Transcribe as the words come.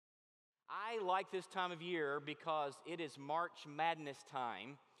I like this time of year because it is March Madness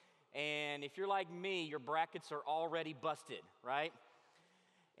time. And if you're like me, your brackets are already busted, right?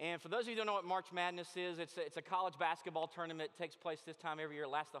 And for those of you who don't know what March Madness is, it's a college basketball tournament. It takes place this time every year. It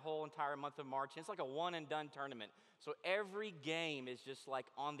lasts the whole entire month of March. And it's like a one-and-done tournament. So every game is just like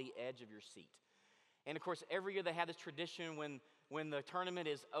on the edge of your seat. And of course, every year they have this tradition when the tournament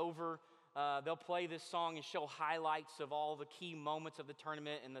is over, they'll play this song and show highlights of all the key moments of the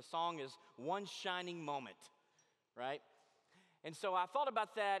tournament. And the song is One Shining Moment, right? And so I thought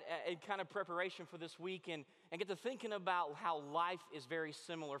about that in kind of preparation for this week and get to thinking about how life is very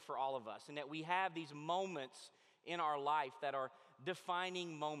similar for all of us and that we have these moments in our life that are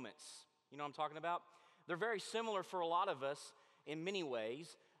defining moments. You know what I'm talking about? They're very similar for a lot of us in many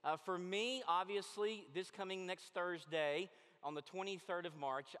ways. For me, obviously, this coming next Thursday, on the 23rd of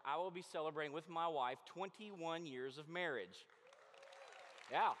March, I will be celebrating with my wife 21 years of marriage.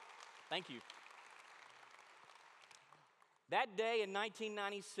 Yeah, thank you. That day in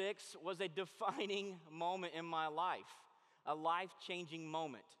 1996 was a defining moment in my life, a life-changing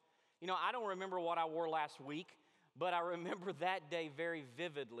moment. You know, I don't remember what I wore last week, but I remember that day very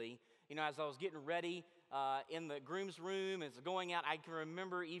vividly. You know, as I was getting ready in the groom's room, as going out, I can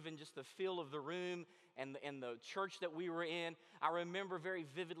remember even just the feel of the room and the church that we were in. I remember very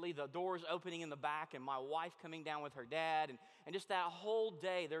vividly the doors opening in the back and my wife coming down with her dad. And just that whole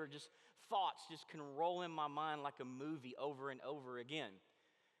day, there were just thoughts just can roll in my mind like a movie over and over again.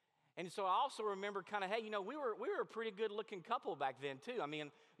 And so I also remember kind of, hey, you know, we were a pretty good looking couple back then too. I mean,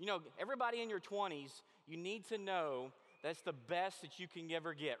 you know, everybody in your 20s, you need to know that's the best that you can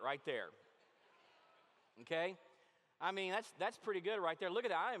ever get right there. Okay? I mean, that's pretty good right there. Look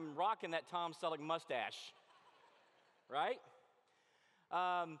at that. I am rocking that Tom Selleck mustache. Right?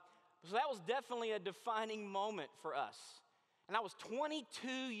 So that was definitely a defining moment for us. And I was 22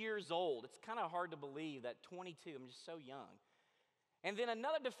 years old. It's kind of hard to believe that 22, I'm just so young. And then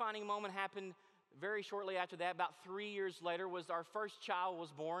another defining moment happened very shortly after that. About 3 years later was our first child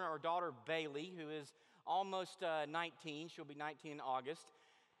was born, our daughter Bailey, who is almost 19. She'll be 19 in August.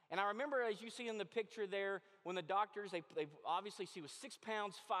 And I remember, as you see in the picture there, when the doctors, they obviously, she was 6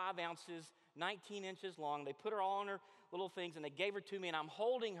 pounds, 5 ounces, 19 inches long. They put her all on her little things, and they gave her to me, and I'm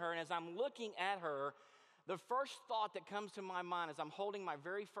holding her. And as I'm looking at her, the first thought that comes to my mind as I'm holding my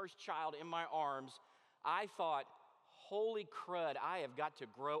very first child in my arms, I thought, holy crud, I have got to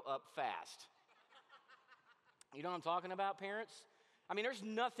grow up fast. You know what I'm talking about, parents? I mean, there's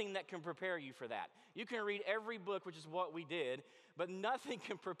nothing that can prepare you for that. You can read every book, which is what we did, but nothing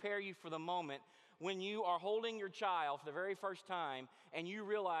can prepare you for the moment when you are holding your child for the very first time and you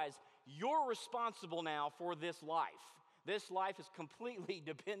realize you're responsible now for this life. This life is completely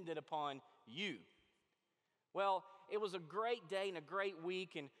dependent upon you. Well, it was a great day and a great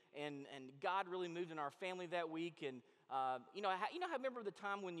week, and God really moved in our family that week. And you know, I remember the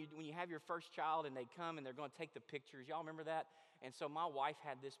time when you have your first child and they come and they're going to take the pictures. Y'all remember that? And so my wife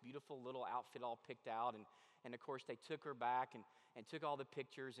had this beautiful little outfit all picked out, and of course they took her back and took all the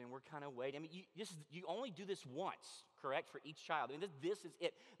pictures, and we're kind of waiting. I mean, you only do this once, correct, for each child. I mean, this is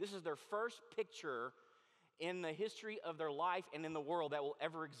it. This is their first picture in the history of their life and in the world that will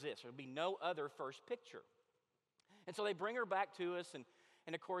ever exist. There'll be no other first picture. And so they bring her back to us,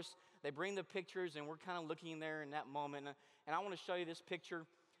 and of course, they bring the pictures, and we're kind of looking there in that moment. And I want to show you this picture.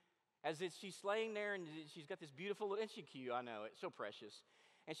 She's laying there, and she's got this beautiful little, and she's cute, I know, it's so precious.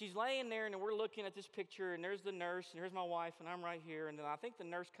 And she's laying there, and we're looking at this picture, and there's the nurse, and here's my wife, and I'm right here. And then I think the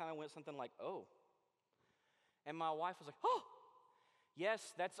nurse kind of went something like, oh. And my wife was like, oh.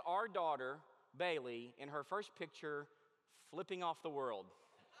 Yes, that's our daughter, Bailey, in her first picture, flipping off the world.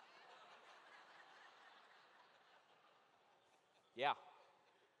 Yeah.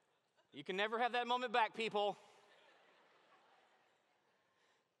 You can never have that moment back, people.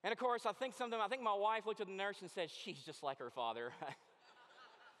 And of course, I think my wife looked at the nurse and said, she's just like her father.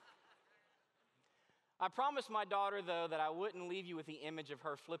 I promised my daughter, though, that I wouldn't leave you with the image of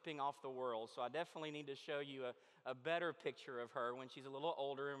her flipping off the world, so I definitely need to show you a better picture of her when she's a little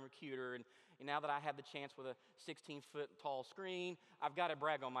older and cuter, and now that I have the chance with a 16-foot tall screen, I've got to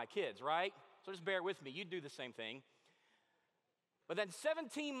brag on my kids, right? So just bear with me. You do the same thing. But then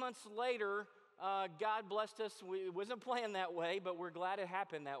 17 months later, God blessed us. It wasn't planned that way, but we're glad it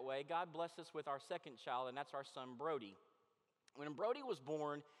happened that way. God blessed us with our second child, and that's our son, Brody. When Brody was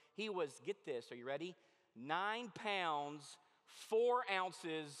born, he was, get this, are you ready? 9 pounds, 4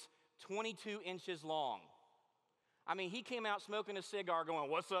 ounces, 22 inches long. I mean, he came out smoking a cigar going,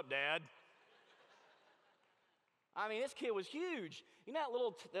 what's up, Dad? I mean, this kid was huge. You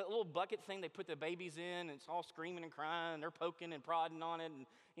know that little bucket thing they put the babies in, and it's all screaming and crying, and they're poking and prodding on it, and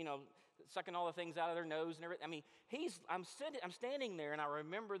sucking all the things out of their nose and everything. I mean, I'm standing there, and I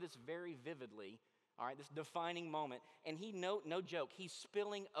remember this very vividly. All right, this defining moment, and no joke, he's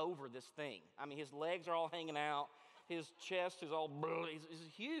spilling over this thing. I mean, his legs are all hanging out, his chest is all, he's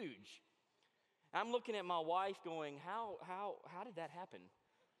huge. I'm looking at my wife going, how did that happen?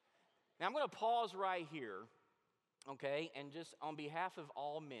 Now, I'm going to pause right here, okay, and just on behalf of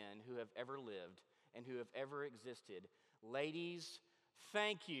all men who have ever lived and who have ever existed, ladies,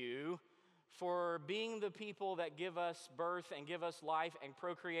 thank you for being the people that give us birth and give us life and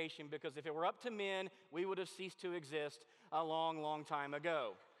procreation, because if it were up to men, we would have ceased to exist a long, long time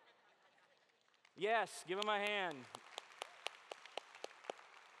ago. Yes, give them a hand.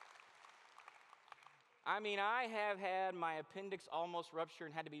 I mean, I have had my appendix almost ruptured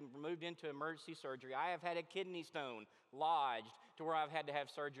and had to be removed into emergency surgery. I have had a kidney stone lodged to where I've had to have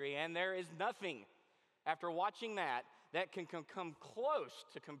surgery, and there is nothing, after watching that can come close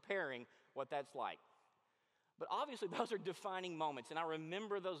to comparing what that's like. But obviously, those are defining moments, and I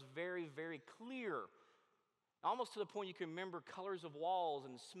remember those very, very clear, almost to the point you can remember colors of walls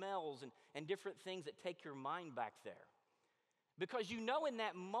and smells and different things that take your mind back there. Because you know in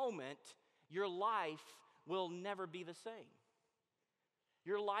that moment, your life will never be the same.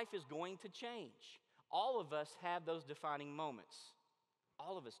 Your life is going to change. All of us have those defining moments.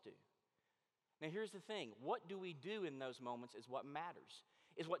 All of us do. Now here's the thing. What do we do in those moments is what matters,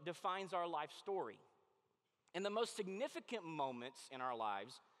 is what defines our life story. And the most significant moments in our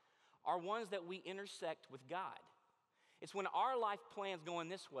lives are ones that we intersect with God. It's when our life plan's going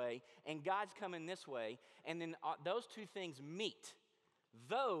this way and God's coming this way, and then those two things meet.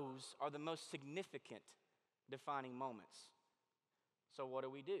 Those are the most significant defining moments. So what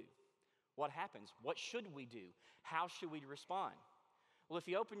do? What happens? What should we do? How should we respond? Well, if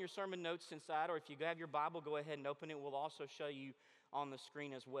you open your sermon notes inside, or if you have your Bible, go ahead and open it. We'll also show you on the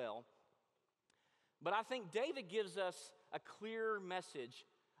screen as well. But I think David gives us a clear message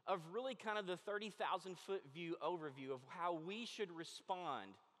of really kind of the 30,000-foot view overview of how we should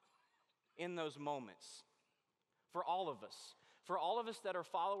respond in those moments. For all of us that are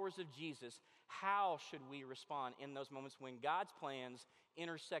followers of Jesus, how should we respond in those moments when God's plans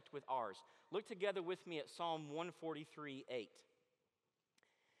intersect with ours? Look together with me at Psalm 143:8.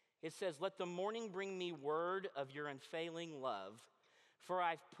 It says, "Let the morning bring me word of your unfailing love, for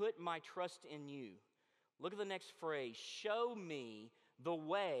I've put my trust in you." Look at the next phrase, "Show me the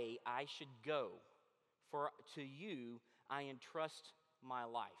way I should go, for to you I entrust my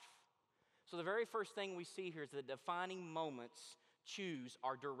life." So the very first thing we see here is that defining moments choose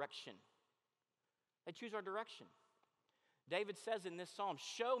our direction. They choose our direction. David says in this psalm,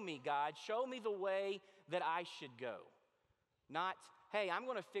 "Show me, God, show me the way that I should go." Not, "Hey, I'm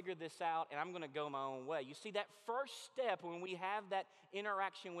going to figure this out and I'm going to go my own way." You see, that first step when we have that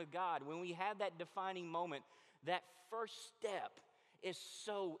interaction with God, when we have that defining moment, that first step is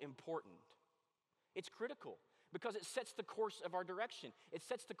so important. It's critical because it sets the course of our direction. It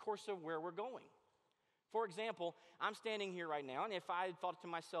sets the course of where we're going. For example, I'm standing here right now, and if I thought to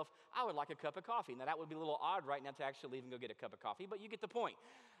myself, I would like a cup of coffee. Now, that would be a little odd right now to actually leave and go get a cup of coffee, but you get the point.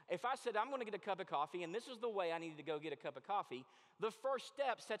 If I said, I'm going to get a cup of coffee, and this is the way I need to go get a cup of coffee, the first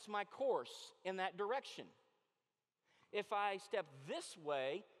step sets my course in that direction. If I step this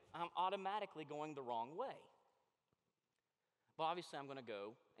way, I'm automatically going the wrong way. But obviously, I'm going to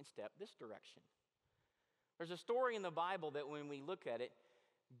go and step this direction. There's a story in the Bible that when we look at it,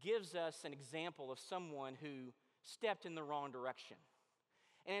 gives us an example of someone who stepped in the wrong direction.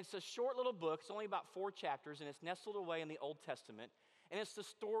 And it's a short little book. It's only about 4 chapters, and it's nestled away in the Old Testament. And it's the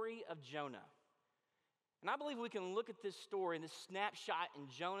story of Jonah. And I believe we can look at this story and this snapshot in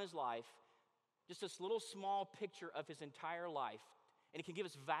Jonah's life, just this little small picture of his entire life, and it can give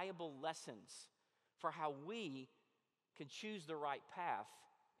us valuable lessons for how we can choose the right path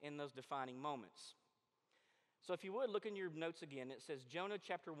in those defining moments. So if you would, look in your notes again. It says Jonah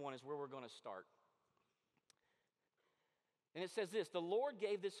chapter 1 is where we're going to start. And it says this, "The Lord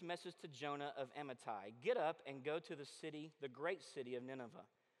gave this message to Jonah of Amittai. Get up and go to the city, the great city of Nineveh.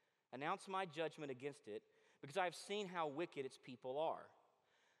 Announce my judgment against it, because I have seen how wicked its people are."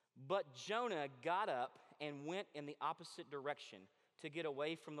 But Jonah got up and went in the opposite direction to get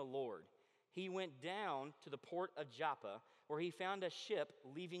away from the Lord. He went down to the port of Joppa, where he found a ship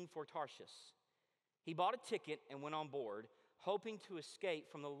leaving for Tarshish. He bought a ticket and went on board, hoping to escape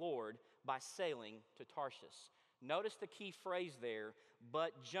from the Lord by sailing to Tarshish. Notice the key phrase there,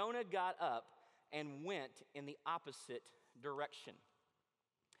 but Jonah got up and went in the opposite direction.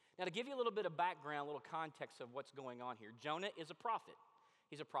 Now, to give you a little bit of background, a little context of what's going on here, Jonah is a prophet.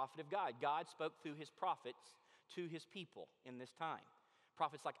 He's a prophet of God. God spoke through his prophets to his people in this time.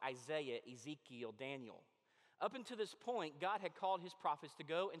 Prophets like Isaiah, Ezekiel, Daniel. Up until this point, God had called his prophets to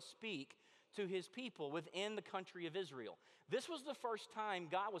go and speak to his people within the country of Israel. This was the first time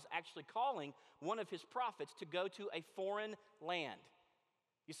God was actually calling one of his prophets to go to a foreign land.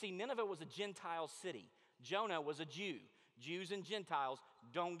 You see, Nineveh was a Gentile city. Jonah was a Jew. Jews and Gentiles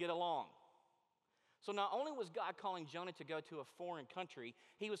don't get along. So not only was God calling Jonah to go to a foreign country,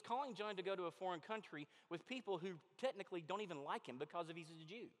 he was calling Jonah to go to a foreign country with people who technically don't even like him because of he's a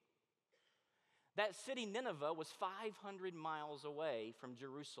Jew. That city, Nineveh, was 500 miles away from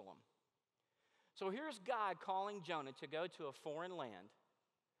Jerusalem. So here's God calling Jonah to go to a foreign land,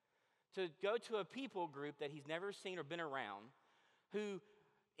 to go to a people group that he's never seen or been around, who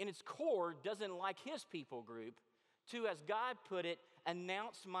in its core doesn't like his people group, to, as God put it,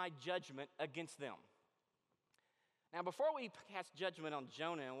 announce my judgment against them. Now, before we cast judgment on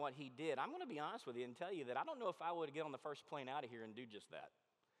Jonah and what he did, I'm going to be honest with you and tell you that I don't know if I would get on the first plane out of here and do just that.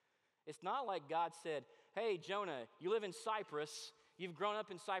 It's not like God said, hey, Jonah, you live in Cyprus. You've grown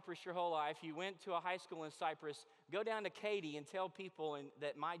up in Cyprus your whole life. You went to a high school in Cyprus. Go down to Katy and tell people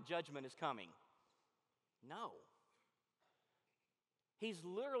that my judgment is coming. No. He's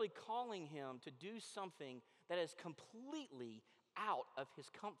literally calling him to do something that is completely out of his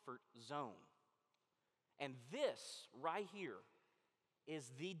comfort zone. And this right here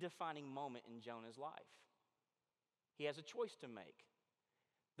is the defining moment in Jonah's life. He has a choice to make.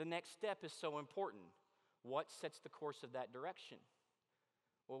 The next step is so important. What sets the course of that direction?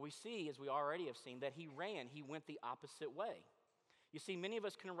 Well, we see, as we already have seen, that he ran. He went the opposite way. You see, many of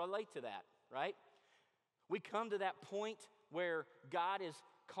us can relate to that, right? We come to that point where God is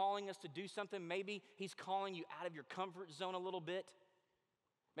calling us to do something. Maybe he's calling you out of your comfort zone a little bit.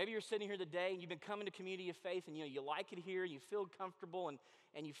 Maybe you're sitting here today and you've been coming to Community of Faith and you like it here, you feel comfortable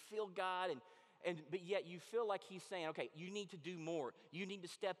and you feel God, but yet you feel like he's saying, okay, you need to do more. You need to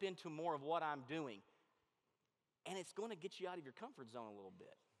step into more of what I'm doing. And it's going to get you out of your comfort zone a little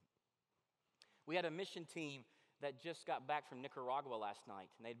bit. We had a mission team that just got back from Nicaragua last night,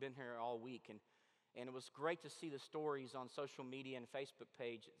 and they'd been here all week, and it was great to see the stories on social media and Facebook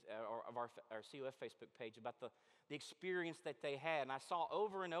page, or of our COF Facebook page, about the experience that they had. And I saw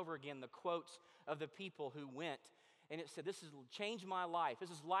over and over again the quotes of the people who went, and it said, this has changed my life. This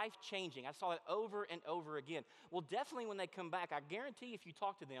is life-changing. I saw it over and over again. Well, definitely when they come back, I guarantee if you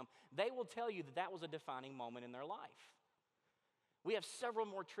talk to them, they will tell you that that was a defining moment in their life. We have several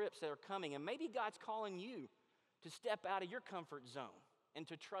more trips that are coming, and maybe God's calling you to step out of your comfort zone and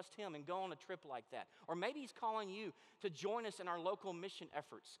to trust him and go on a trip like that. Or maybe he's calling you to join us in our local mission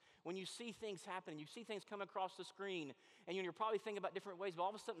efforts. When you see things happen, you see things come across the screen, and you're probably thinking about different ways, but all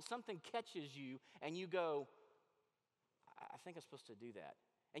of a sudden something catches you, and you go, I think I'm supposed to do that.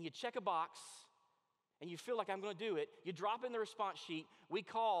 And you check a box, and you feel like I'm going to do it. You drop in the response sheet. We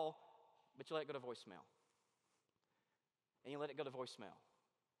call, but you let it go to voicemail. And you let it go to voicemail.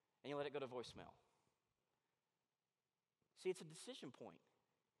 And you let it go to voicemail. See, it's a decision point.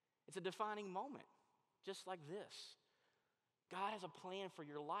 It's a defining moment, just like this. God has a plan for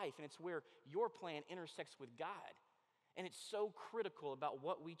your life, and it's where your plan intersects with God. And it's so critical about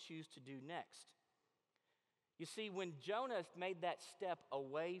what we choose to do next. You see, when Jonah made that step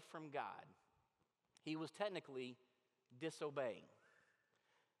away from God, he was technically disobeying.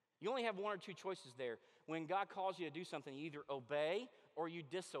 You only have one or two choices there. When God calls you to do something, you either obey or you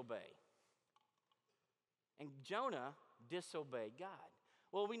disobey. And Jonah disobeyed God.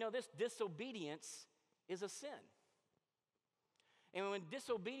 Well, we know this, disobedience is a sin. And when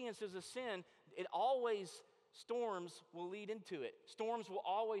disobedience is a sin, storms will lead into it. Storms will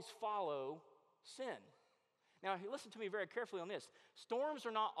always follow sin. Now, listen to me very carefully on this. Storms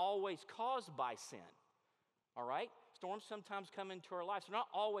are not always caused by sin, all right? Storms sometimes come into our lives. They're not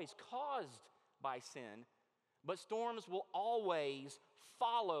always caused by sin, but storms will always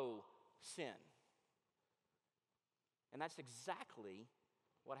follow sin. And that's exactly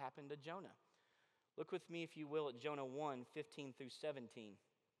what happened to Jonah. Look with me, if you will, at Jonah 1, 15 through 17.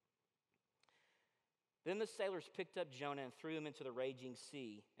 Then the sailors picked up Jonah and threw him into the raging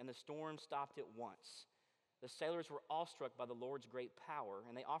sea, and the storm stopped at once. The sailors were awestruck by the Lord's great power,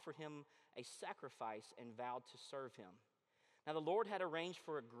 and they offered him a sacrifice and vowed to serve him. Now the Lord had arranged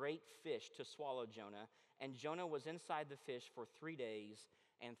for a great fish to swallow Jonah, and Jonah was inside the fish for 3 days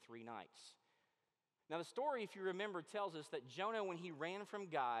and 3 nights. Now the story, if you remember, tells us that Jonah, when he ran from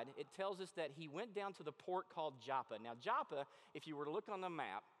God, it tells us that he went down to the port called Joppa. Now Joppa, if you were to look on the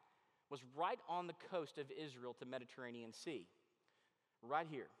map, was right on the coast of Israel to Mediterranean Sea. Right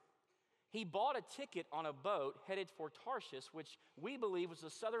here. he bought a ticket on a boat headed for Tarshish, which we believe was the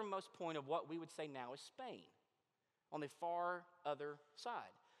southernmost point of what we would say now is Spain, on the far other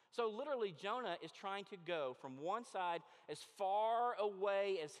side. So literally, Jonah is trying to go from one side as far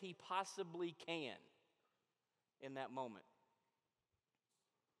away as he possibly can in that moment.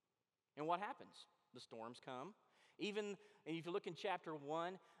 And what happens? The storms come. Even if you look in chapter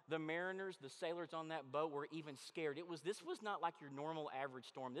 1, the mariners, the sailors on that boat were even scared. This was not like your normal average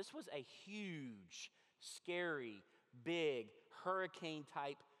storm. This was a huge, scary, big,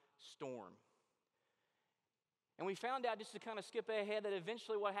 hurricane-type storm. And we found out, just to kind of skip ahead, that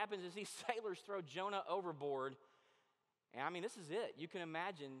eventually what happens is these sailors throw Jonah overboard. And I mean, this is it. You can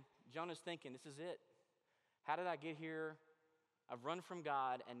imagine Jonah's thinking, this is it. How did I get here? I've run from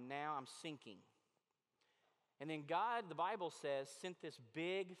God, and now I'm sinking. And then God, the Bible says, sent this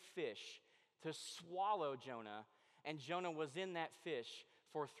big fish to swallow Jonah, and Jonah was in that fish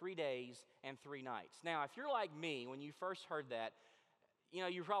for 3 days and 3 nights. Now, if you're like me, when you first heard that,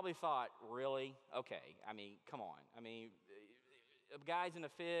 you probably thought, really? Okay, I mean, come on. I mean, guys in a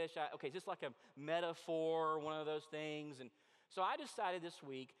fish, okay, is this like a metaphor, one of those things? And so I decided this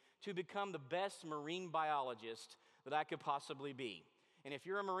week to become the best marine biologist that I could possibly be. And if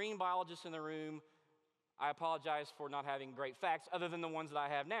you're a marine biologist in the room, I apologize for not having great facts other than the ones that I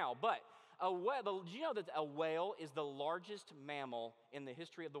have now. But do you know that a whale is the largest mammal in the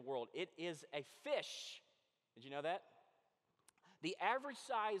history of the world? It is a fish. Did you know that? The average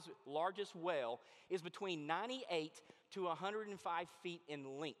size largest whale is between 98 to 105 feet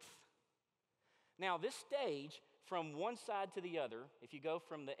in length. Now, this stage, from one side to the other, if you go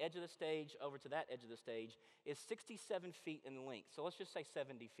from the edge of the stage over to that edge of the stage, is 67 feet in length. So let's just say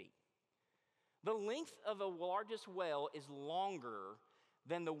 70 feet. The length of the largest whale is longer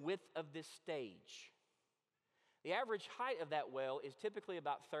than the width of this stage. The average height of that whale is typically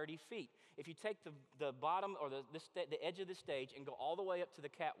about 30 feet. If you take the bottom or the edge of the stage and go all the way up to the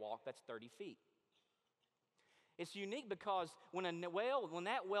catwalk, that's 30 feet. It's unique because when that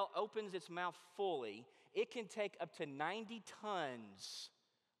whale opens its mouth fully, it can take up to 90 tons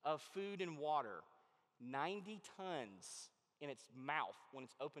of food and water. 90 tons in its mouth when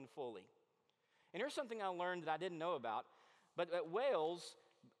it's open fully. And here's something I learned that I didn't know about, but whales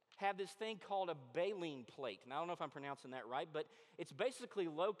have this thing called a baleen plate. And I don't know if I'm pronouncing that right, but it's basically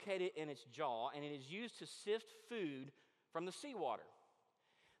located in its jaw, and it is used to sift food from the seawater.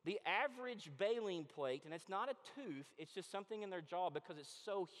 The average baleen plate, and it's not a tooth, it's just something in their jaw because it's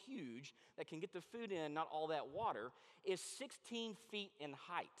so huge that can get the food in, not all that water, is 16 feet in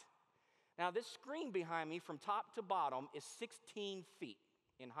height. Now, this screen behind me from top to bottom is 16 feet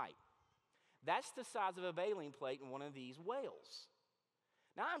in height. That's the size of a baleen plate in one of these whales.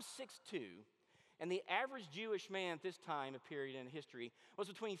 Now, I'm 6'2", and the average Jewish man at this time, a period in history, was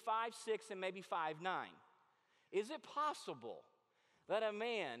between 5'6" and maybe 5'9". Is it possible that a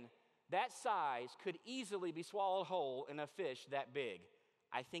man that size could easily be swallowed whole in a fish that big?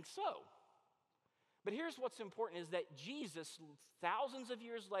 I think so. But here's what's important is that Jesus, thousands of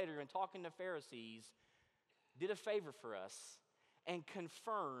years later, in talking to Pharisees, did a favor for us and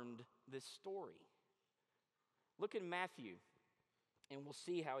confirmed this story. Look at Matthew, and we'll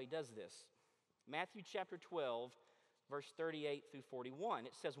see how he does this. Matthew chapter 12, verse 38 through 41.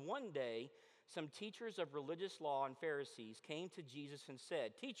 It says, "One day, some teachers of religious law and Pharisees came to Jesus and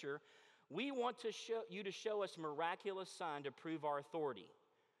said, 'Teacher, we want you to show us a miraculous sign to prove our authority.'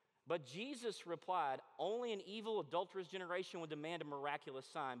 But Jesus replied, 'Only an evil, adulterous generation would demand a miraculous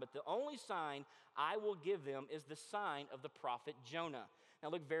sign, but the only sign I will give them is the sign of the prophet Jonah.' Now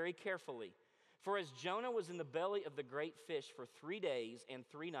look very carefully. 'For as Jonah was in the belly of the great fish for 3 days and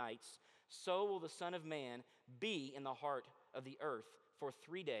 3 nights, so will the Son of Man be in the heart of the earth for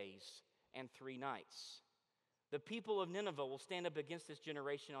 3 days and 3 nights. The people of Nineveh will stand up against this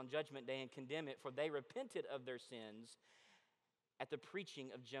generation on Judgment Day and condemn it, for they repented of their sins at the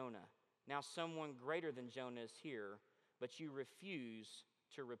preaching of Jonah. Now someone greater than Jonah is here, but you refuse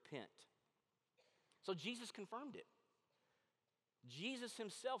to repent.'" So Jesus confirmed it. Jesus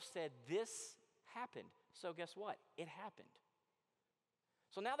himself said this happened. So guess what? It happened.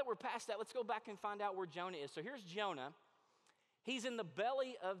 So now that we're past that, let's go back and find out where Jonah is. So here's Jonah. He's in the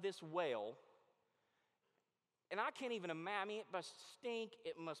belly of this whale. And I can't even imagine. I mean, it must stink.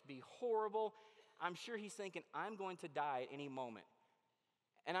 It must be horrible. I'm sure he's thinking, I'm going to die at any moment.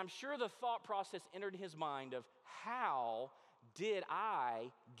 And I'm sure the thought process entered his mind of, how did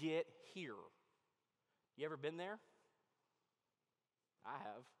I get here? You ever been there? I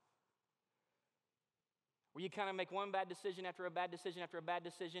have. where you kind of make one bad decision after a bad decision after a bad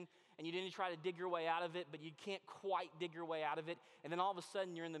decision, and you didn't try to dig your way out of it, but you can't quite dig your way out of it, and then all of a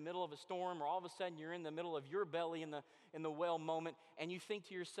sudden you're in the middle of a storm, or all of a sudden you're in the middle of your belly in the whale moment, and you think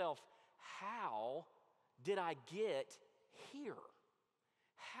to yourself, how did I get here?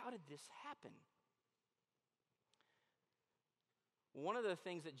 How did this happen? One of the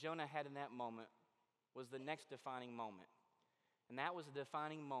things that Jonah had in that moment was the next defining moment, and that was the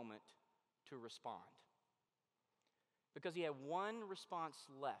defining moment to respond. Because he had one response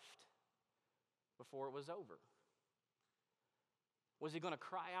left before it was over. Was he going to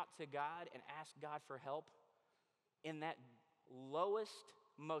cry out to God and ask God for help in that lowest,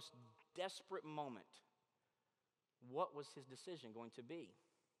 most desperate moment? What was his decision going to be?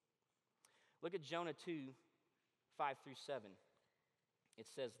 Look at Jonah 2, 5 through 7. It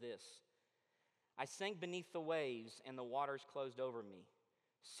says this: I sank beneath the waves, and the waters closed over me.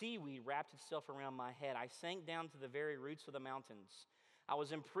 Seaweed wrapped itself around my head. I sank down to the very roots of the mountains. I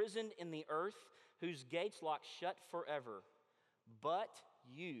was imprisoned in the earth, whose gates locked shut forever. But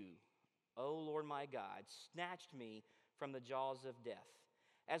you, O Lord my God, snatched me from the jaws of death.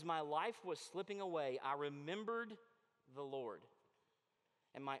 As my life was slipping away, I remembered the Lord,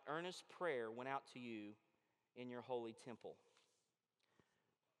 and my earnest prayer went out to you in your holy temple.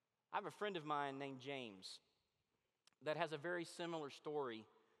 I have a friend of mine named James that has a very similar story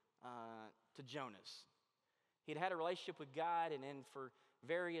to Jonah's. He'd had a relationship with God, and then for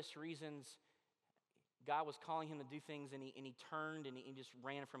various reasons, God was calling him to do things, and he turned and he just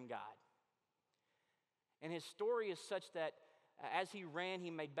ran from God. And his story is such that as he ran, he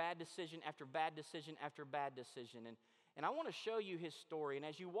made bad decision after bad decision after bad decision. And I want to show you his story. And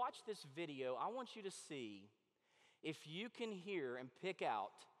as you watch this video, I want you to see if you can hear and pick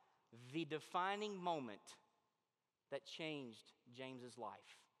out the defining moment that changed James's life.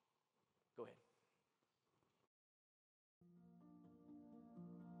 Go ahead.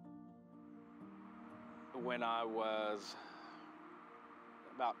 When I was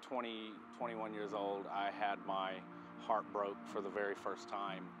about 21 years old, I had my heart broke for the very first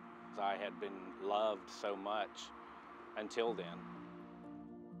time. I had been loved so much until then.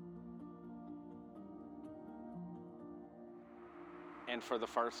 And for the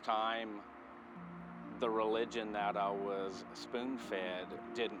first time, the religion that I was spoon-fed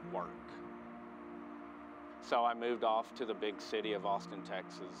didn't work. So I moved off to the big city of Austin,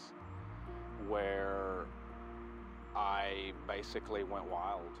 Texas, where I basically went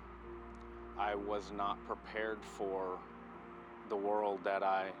wild. I was not prepared for the world that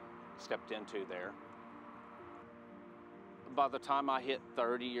I stepped into there. By the time I hit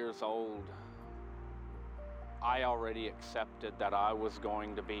 30 years old, I already accepted that I was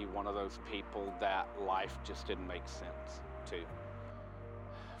going to be one of those people that life just didn't make sense to.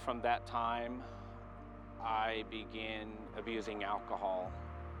 From that time, I began abusing alcohol.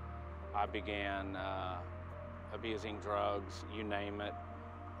 I began abusing drugs, you name it,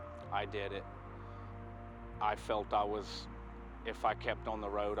 I did it. I felt if I kept on the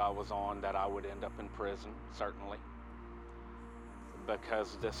road I was on, that I would end up in prison, certainly.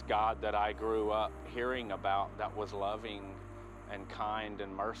 Because this God that I grew up hearing about, that was loving and kind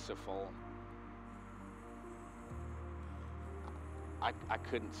and merciful, I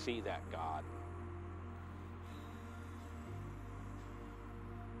couldn't see that God.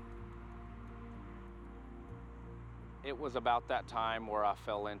 It was about that time where I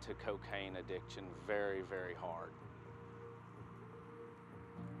fell into cocaine addiction very, very hard.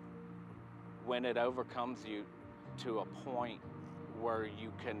 When it overcomes you to a point where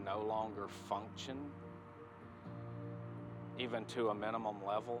you can no longer function, even to a minimum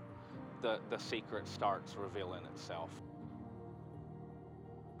level, the secret starts revealing itself.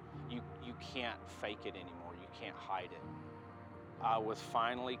 You can't fake it anymore. You can't hide it. I was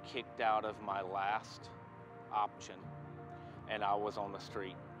finally kicked out of my last option, and I was on the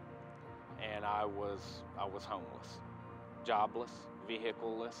street, and I was homeless, jobless,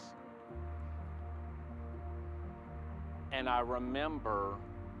 vehicleless. And I remember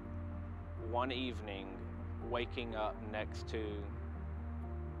one evening waking up next to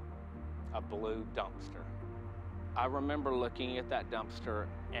a blue dumpster. I remember looking at that dumpster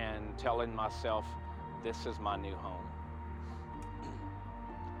and telling myself, this is my new home.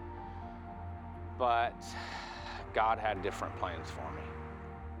 But God had different plans for me.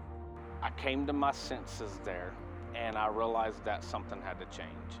 I came to my senses there, and I realized that something had to change.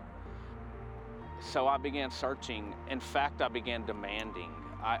 So I began searching. In fact, I began demanding.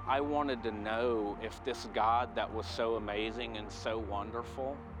 I wanted to know if this God that was so amazing and so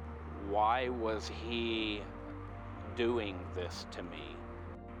wonderful, why was he doing this to me?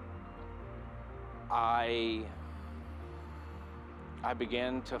 I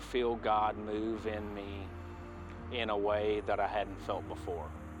began to feel God move in me in a way that I hadn't felt before.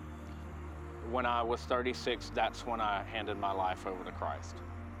 When I was 36, that's when I handed my life over to Christ.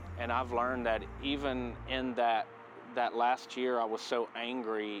 And I've learned that even in that last year, I was so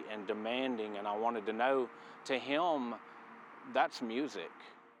angry and demanding, and I wanted to know, to him, that's music.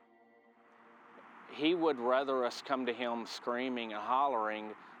 He would rather us come to him screaming and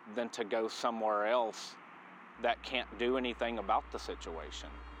hollering than to go somewhere else that can't do anything about the situation.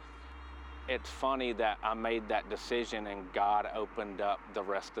 It's funny that I made that decision and God opened up the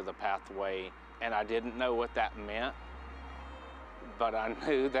rest of the pathway, and I didn't know what that meant, but I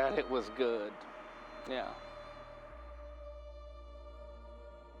knew that it was good. Yeah.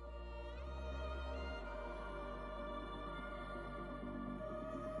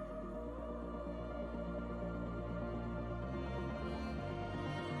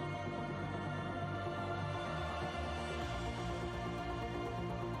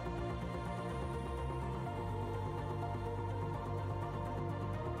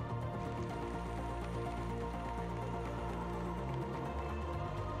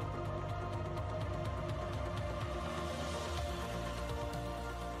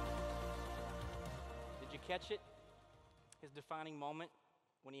 Catch it? His defining moment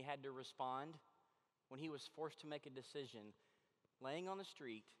when he had to respond, when he was forced to make a decision. Laying on the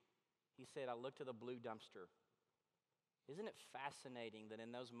street, he said, I looked to the blue dumpster. Isn't it fascinating that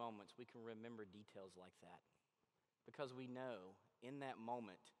in those moments we can remember details like that? Because we know in that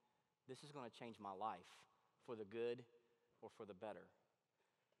moment, this is going to change my life for the good or for the better.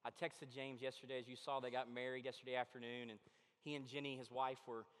 I texted James yesterday. As you saw, they got married yesterday afternoon, and he and Jenny, his wife,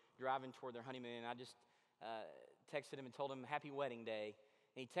 were driving toward their honeymoon, and I just texted him and told him happy wedding day.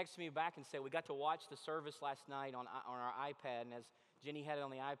 And he texted me back and said, we got to watch the service last night on our iPad, and as Jenny had it on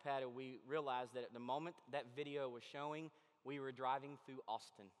the iPad, we realized that at the moment that video was showing, we were driving through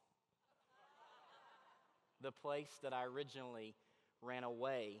Austin, the place that I originally ran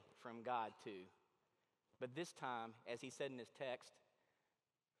away from God to. But this time, as he said in his text,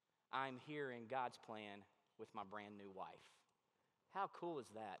 I'm here in God's plan with my brand new wife. How cool is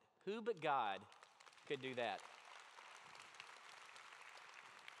that? Who but God could do that?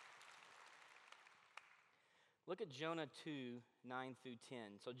 Look at Jonah 2, 9 through 10.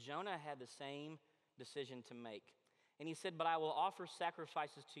 So Jonah had the same decision to make. And he said, but I will offer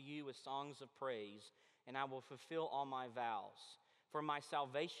sacrifices to you with songs of praise, and I will fulfill all my vows. For my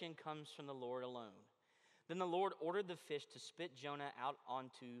salvation comes from the Lord alone. Then the Lord ordered the fish to spit Jonah out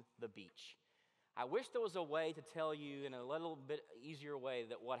onto the beach. I wish there was a way to tell you in a little bit easier way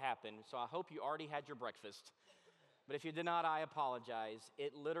that what happened. So I hope you already had your breakfast. But if you did not, I apologize.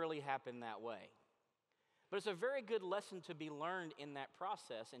 It literally happened that way. But it's a very good lesson to be learned in that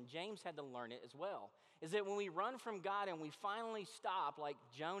process, and James had to learn it as well, is that when we run from God and we finally stop like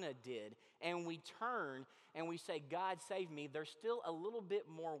Jonah did, and we turn and we say, God, save me, there's still a little bit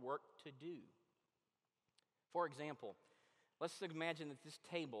more work to do. For example, let's imagine that this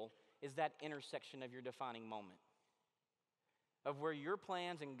table is that intersection of your defining moment, of where your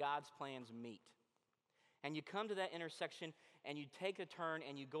plans and God's plans meet. And you come to that intersection and you take a turn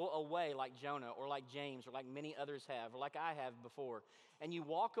and you go away like Jonah or like James or like many others have or like I have before. And you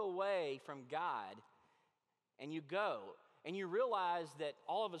walk away from God and you go and you realize that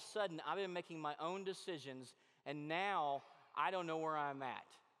all of a sudden I've been making my own decisions and now I don't know where I'm at.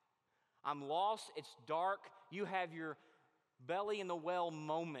 I'm lost, it's dark, you have your belly in the well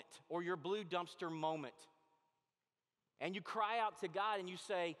moment or your blue dumpster moment. And you cry out to God and you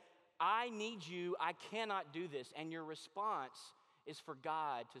say, I need you, I cannot do this. And your response is for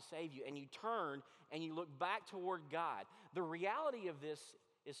God to save you. And you turn and you look back toward God. The reality of this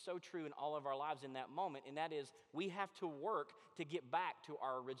is so true in all of our lives in that moment, and that is we have to work to get back to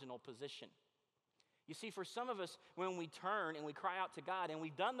our original position. You see, for some of us, when we turn and we cry out to God and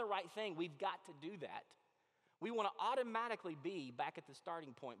we've done the right thing, we've got to do that. We want to automatically be back at the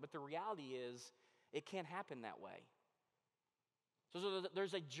starting point, but the reality is it can't happen that way. So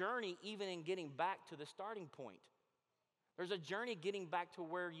there's a journey even in getting back to the starting point. There's a journey getting back to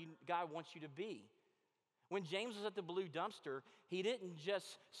where God wants you to be. When James was at the blue dumpster, he didn't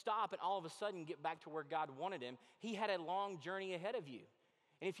just stop and all of a sudden get back to where God wanted him. He had a long journey ahead of you.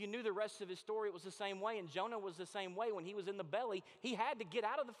 And if you knew the rest of his story, it was the same way. And Jonah was the same way. When he was in the belly, he had to get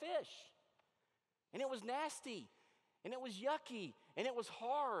out of the fish. And it was nasty. And it was yucky. And it was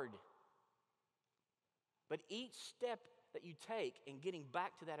hard. But each step that you take in getting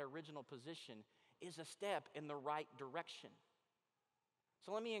back to that original position is a step in the right direction.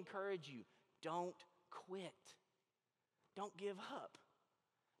 So let me encourage you, don't quit. Don't give up.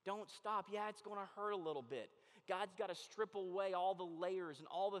 Don't stop. Yeah, it's going to hurt a little bit. God's got to strip away all the layers and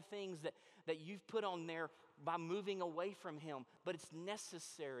all the things that you've put on there by moving away from Him. But it's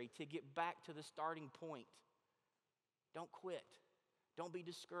necessary to get back to the starting point. Don't quit. Don't be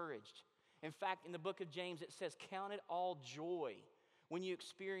discouraged. In fact, in the book of James, it says, count it all joy when you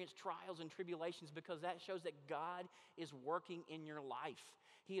experience trials and tribulations, because that shows that God is working in your life.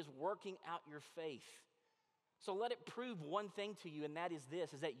 He is working out your faith. So let it prove one thing to you, and that is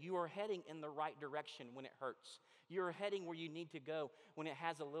this, is that you are heading in the right direction when it hurts. You're heading where you need to go when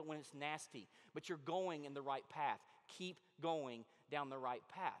when it's nasty, but you're going in the right path. Keep going down the right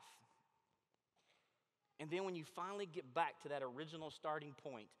path. And then when you finally get back to that original starting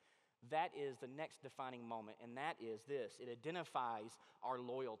point, that is the next defining moment, and that is this. It identifies our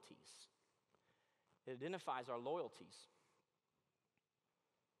loyalties. It identifies our loyalties.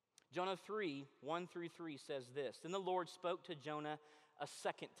 Jonah 3, 1-3 says this. Then the Lord spoke to Jonah a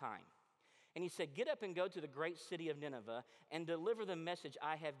second time. And He said, get up and go to the great city of Nineveh and deliver the message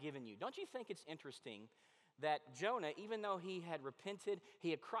I have given you. Don't you think it's interesting that Jonah, even though he had repented,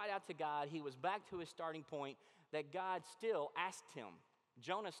 he had cried out to God, he was back to his starting point, that God still asked him.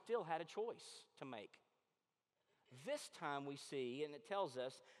 Jonah still had a choice to make. This time we see, and it tells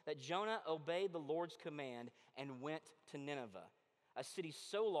us, that Jonah obeyed the Lord's command and went to Nineveh, a city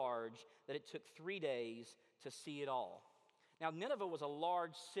so large that it took 3 days to see it all. Now, Nineveh was a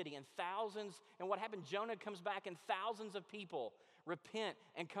large city, and what happened? Jonah comes back, and thousands of people repent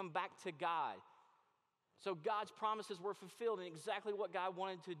and come back to God. So God's promises were fulfilled, and exactly what God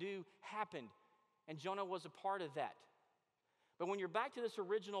wanted to do happened, and Jonah was a part of that. But when you're back to this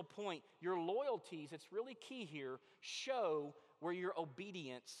original point, your loyalties, it's really key here, show where your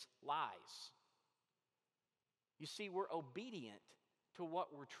obedience lies. You see, we're obedient to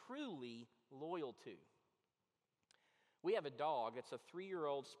what we're truly loyal to. We have a dog. It's a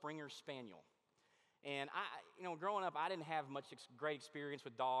 3-year-old Springer Spaniel. And growing up, I didn't have much great experience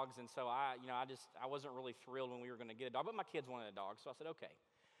with dogs, and so I wasn't really thrilled when we were going to get a dog. But my kids wanted a dog, so I said, okay.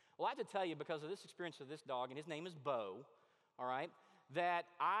 Well, I have to tell you, because of this experience with this dog, and his name is Bo, all right, that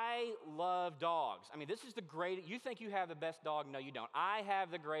I love dogs. I mean, this is the greatest. You think you have the best dog? No, you don't. I have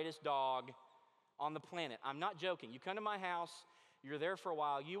the greatest dog on the planet. I'm not joking. You come to my house, you're there for a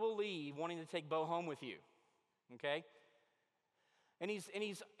while, you will leave wanting to take Bo home with you, okay? And he's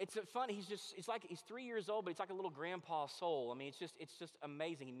 3 years old, but he's like a little grandpa soul. I mean, it's just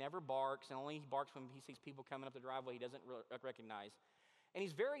amazing. He never barks, and only he barks when he sees people coming up the driveway he doesn't recognize. And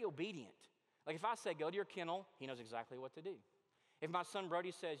he's very obedient. Like if I say, go to your kennel, he knows exactly what to do. If my son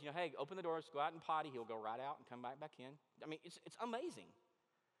Brody says, hey, open the doors, go out and potty, he'll go right out and come back in. I mean, it's amazing.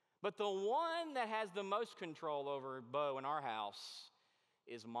 But the one that has the most control over Bo in our house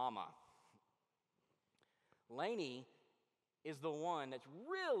is Mama. Lainey is the one that's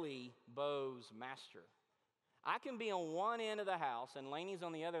really Bo's master. I can be on one end of the house, and Lainey's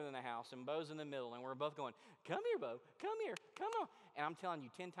on the other end of the house, and Bo's in the middle, and we're both going, come here, Bo, come here, come on. And I'm telling you,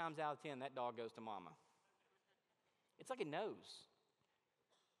 10 times out of 10, that dog goes to Mama. It's like it knows.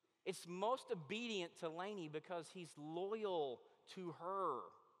 It's most obedient to Lainey because he's loyal to her.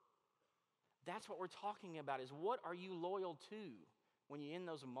 That's what we're talking about, is what are you loyal to when you're in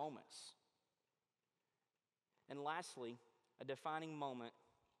those moments? And lastly, a defining moment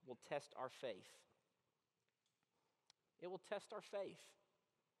will test our faith. It will test our faith.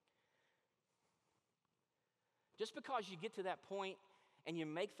 Just because you get to that point and you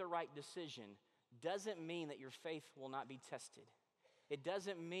make the right decision doesn't mean that your faith will not be tested. It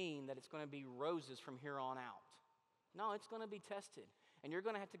doesn't mean that it's going to be roses from here on out. No, it's going to be tested. And you're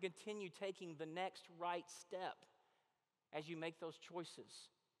going to have to continue taking the next right step as you make those choices.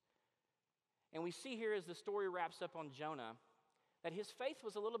 And we see here as the story wraps up on Jonah that his faith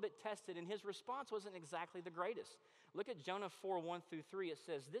was a little bit tested and his response wasn't exactly the greatest. Look at Jonah 4:1-3. It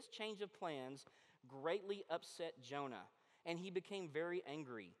says, this change of plans greatly upset Jonah, and he became very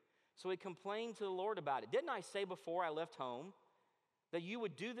angry. So he complained to the Lord about it. Didn't I say before I left home that you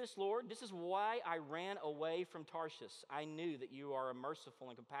would do this, Lord? This is why I ran away from Tarshish. I knew that you are a merciful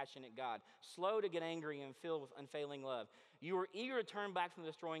and compassionate God, slow to get angry and filled with unfailing love. You are eager to turn back from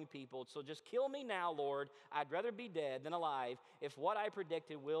destroying people, so just kill me now, Lord. I'd rather be dead than alive if what I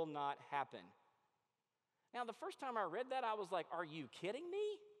predicted will not happen. Now, the first time I read that, I was like, are you kidding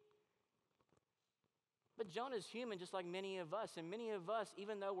me? But Jonah's human just like many of us, and many of us,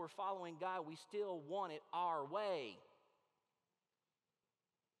 even though we're following God, we still want it our way.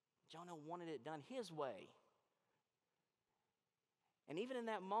 Jonah wanted it done his way. And even in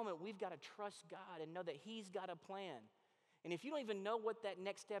that moment, we've got to trust God and know that He's got a plan. And if you don't even know what that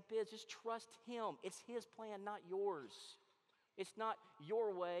next step is, just trust Him. It's His plan, not yours. It's not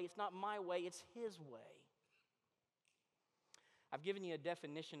your way, it's not my way, it's His way. I've given you a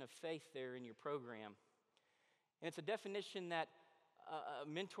definition of faith there in your program. And it's a definition that a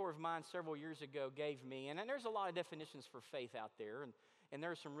mentor of mine several years ago gave me. And there's a lot of definitions for faith out there, and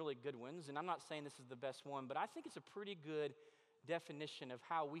there are some really good ones. And I'm not saying this is the best one, but I think it's a pretty good definition of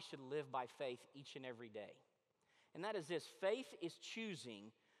how we should live by faith each and every day. And that is this: faith is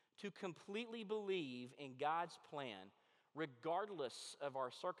choosing to completely believe in God's plan, regardless of our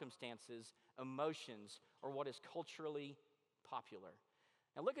circumstances, emotions, or what is culturally popular.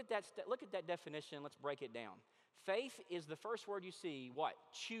 Now look at that definition. Let's break it down. Faith is the first word you see, what?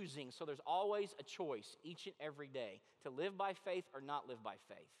 Choosing. So there's always a choice each and every day to live by faith or not live by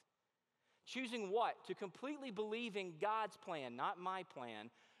faith. Choosing what? To completely believe in God's plan, not my plan,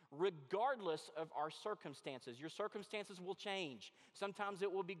 regardless of our circumstances. Your circumstances will change. Sometimes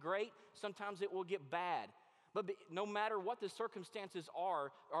it will be great, sometimes it will get bad. But no matter what the circumstances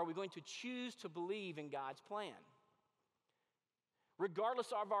are we going to choose to believe in God's plan?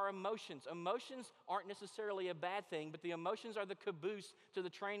 Regardless of our emotions. Emotions aren't necessarily a bad thing, but the emotions are the caboose to the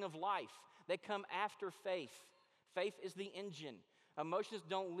train of life. They come after faith. Faith is the engine. Emotions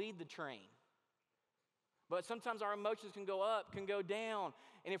don't lead the train. But sometimes our emotions can go up, can go down.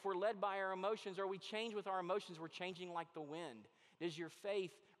 And if we're led by our emotions or we change with our emotions, we're changing like the wind. Is your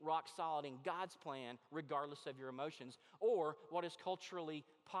faith rock solid in God's plan, regardless of your emotions, or what is culturally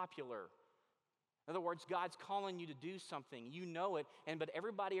popular? In other words, God's calling you to do something. You know it, but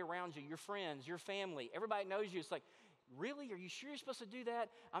everybody around you, your friends, your family, everybody knows you. It's like, really? Are you sure you're supposed to do that?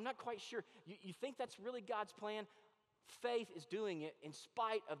 I'm not quite sure. You think that's really God's plan? Faith is doing it in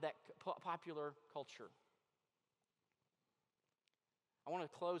spite of that popular culture. I want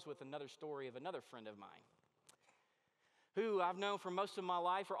to close with another story of another friend of mine who I've known for most of my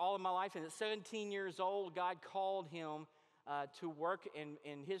life, or all of my life, and at 17 years old, God called him to work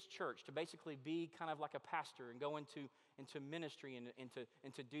in his church, to basically be kind of like a pastor and go into ministry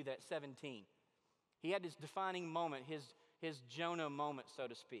and to do that 17. He had this defining moment, his Jonah moment, so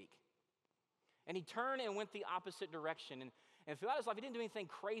to speak. And he turned and went the opposite direction. And throughout his life, he didn't do anything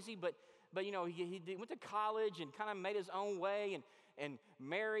crazy, but you know, he went to college and kind of made his own way and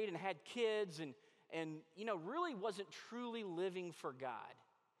married and had kids and you know, really wasn't truly living for God.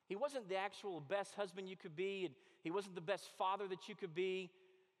 He wasn't the actual best husband you could be, and he wasn't the best father that you could be.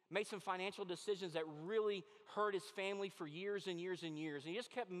 Made some financial decisions that really hurt his family for years and years and years. And he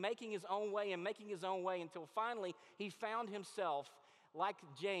just kept making his own way and making his own way until finally he found himself, like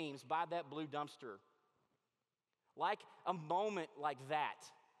James, by that blue dumpster. Like a moment like that.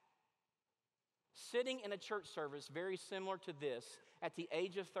 Sitting in a church service very similar to this, at the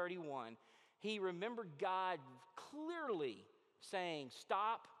age of 31, he remembered God clearly saying,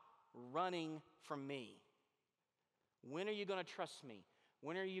 "Stop running from me. When are you going to trust me?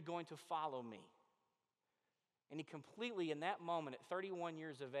 When are you going to follow me?" And he completely, in that moment, at 31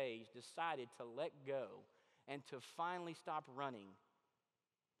 years of age, decided to let go and to finally stop running.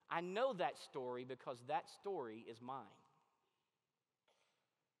 I know that story because that story is mine.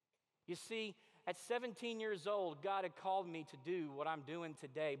 You see, at 17 years old, God had called me to do what I'm doing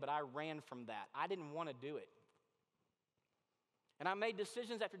today, but I ran from that. I didn't want to do it. And I made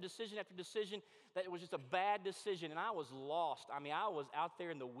decisions after decision after decision that it was just a bad decision, and I was lost. I mean, I was out there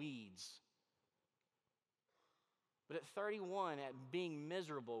in the weeds. But at 31, at being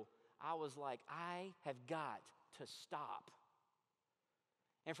miserable, I was like, I have got to stop.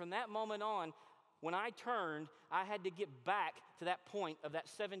 And from that moment on, when I turned, I had to get back to that point of that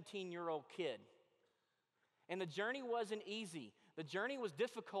 17-year-old kid. And the journey wasn't easy. The journey was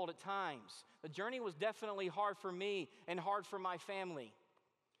difficult at times. The journey was definitely hard for me and hard for my family.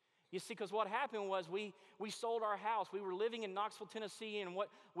 You see, because what happened was we sold our house. We were living in Knoxville, Tennessee, in what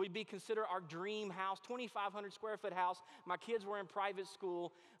would be considered our dream house, 2,500 square foot house. My kids were in private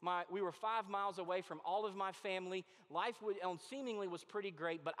school. We were 5 miles away from all of my family. Life seemingly was pretty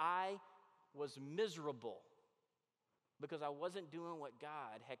great, but I was miserable because I wasn't doing what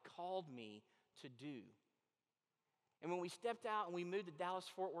God had called me to do. And when we stepped out and we moved to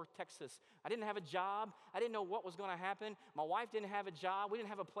Dallas-Fort Worth, Texas, I didn't have a job. I didn't know what was going to happen. My wife didn't have a job. We didn't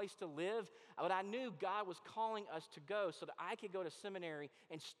have a place to live. But I knew God was calling us to go so that I could go to seminary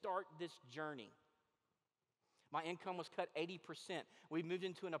and start this journey. My income was cut 80%. We moved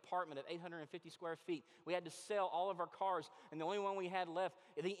into an apartment of 850 square feet. We had to sell all of our cars, and the only one we had left,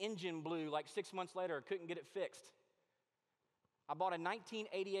 the engine blew like 6 months later. Couldn't get it fixed. I bought a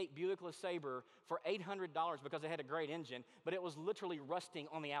 1988 Buick LeSabre for $800 because it had a great engine, but it was literally rusting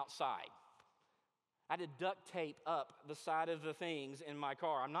on the outside. I had to duct tape up the side of the things in my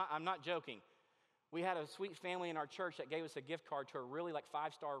car. I'm not joking. We had a sweet family in our church that gave us a gift card to a really like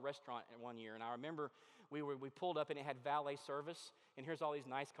 5-star restaurant in one year. And I remember we pulled up and it had valet service. And here's all these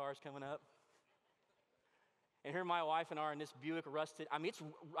nice cars coming up. And here my wife and I are in this Buick rusted. I mean,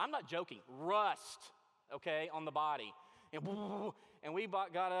 I'm not joking, rust, okay, on the body. And we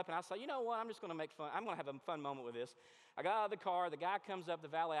got up and I said, you know what, I'm just going to make fun. I'm going to have a fun moment with this. I got out of the car. The guy comes up, the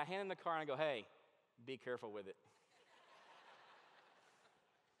valet. I hand him the car and I go, hey, be careful with it.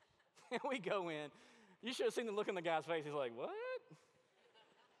 And we go in. You should have seen the look on the guy's face. He's like, what?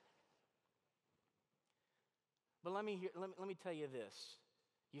 But let me tell you this.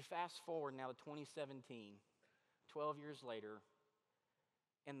 You fast forward now to 2017, 12 years later,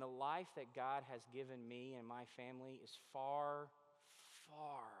 and the life that God has given me and my family is far,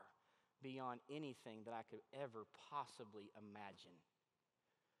 far beyond anything that I could ever possibly imagine.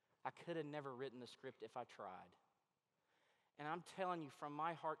 I could have never written the script if I tried. And I'm telling you from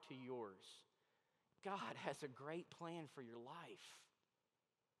my heart to yours, God has a great plan for your life.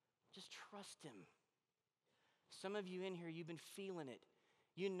 Just trust Him. Some of you in here, you've been feeling it.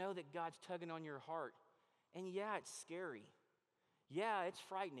 You know that God's tugging on your heart. And yeah, it's scary. Yeah, it's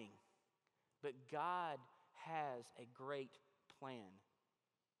frightening. But God has a great plan.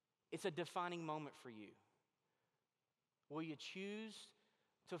 It's a defining moment for you. Will you choose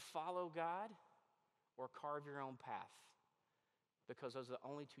to follow God or carve your own path? Because those are the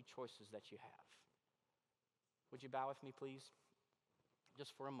only two choices that you have. Would you bow with me, please?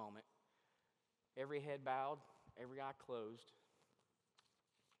 Just for a moment. Every head bowed, every eye closed.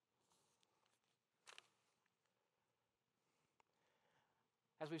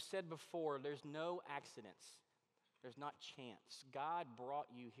 As we've said before, there's no accidents. There's not chance. God brought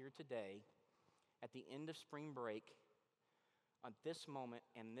you here today at the end of spring break at this moment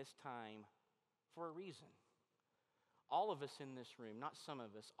and this time for a reason. All of us in this room, not some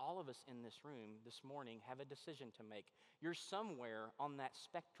of us, all of us in this room this morning have a decision to make. You're somewhere on that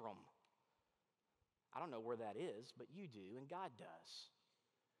spectrum. I don't know where that is, but you do, and God does.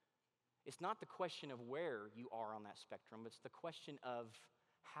 It's not the question of where you are on that spectrum, it's the question of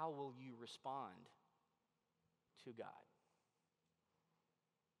how will you respond to God.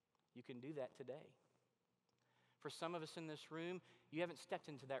 You can do that today. For some of us in this room, you haven't stepped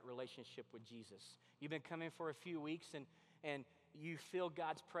into that relationship with Jesus. You've been coming for a few weeks and you feel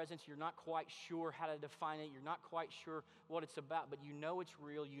God's presence. You're not quite sure how to define it. You're not quite sure what it's about, but you know it's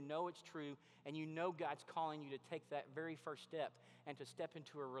real. You know it's true. And you know God's calling you to take that very first step and to step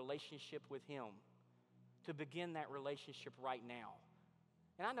into a relationship with Him, to begin that relationship right now.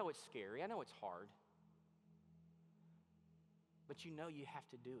 And I know it's scary. I know it's hard. But you know you have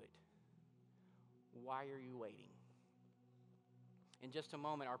to do it. Why are you waiting? In just a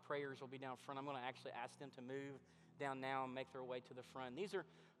moment, our prayers will be down front. I'm going to actually ask them to move down now and make their way to the front. These are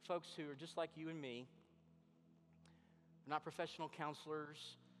folks who are just like you and me. They're not professional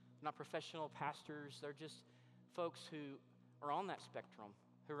counselors, not professional pastors. They're just folks who are on that spectrum,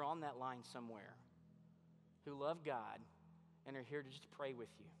 who are on that line somewhere, who love God and are here to just pray with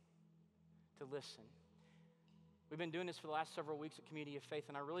you, to listen. We've been doing this for the last several weeks at Community of Faith,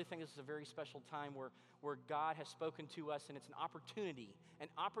 and I really think this is a very special time where God has spoken to us, and it's an opportunity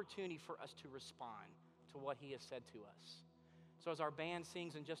for us to respond to what He has said to us. So as our band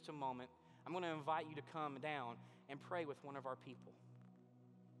sings in just a moment, I'm going to invite you to come down and pray with one of our people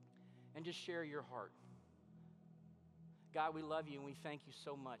and just share your heart. God, we love you, and we thank you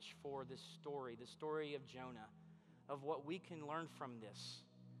so much for this story of Jonah, of what we can learn from this.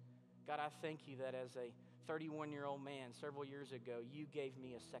 God, I thank you that as a 31-year-old man several years ago, you gave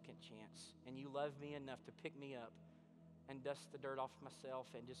me a second chance, and you loved me enough to pick me up and dust the dirt off myself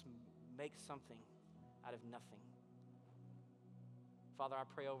and just make something out of nothing. Father, I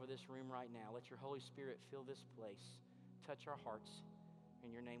pray over this room right now. Let your Holy Spirit fill this place, touch our hearts.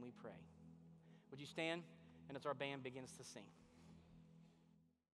 In your name we pray. Would you stand? And as our band begins to sing.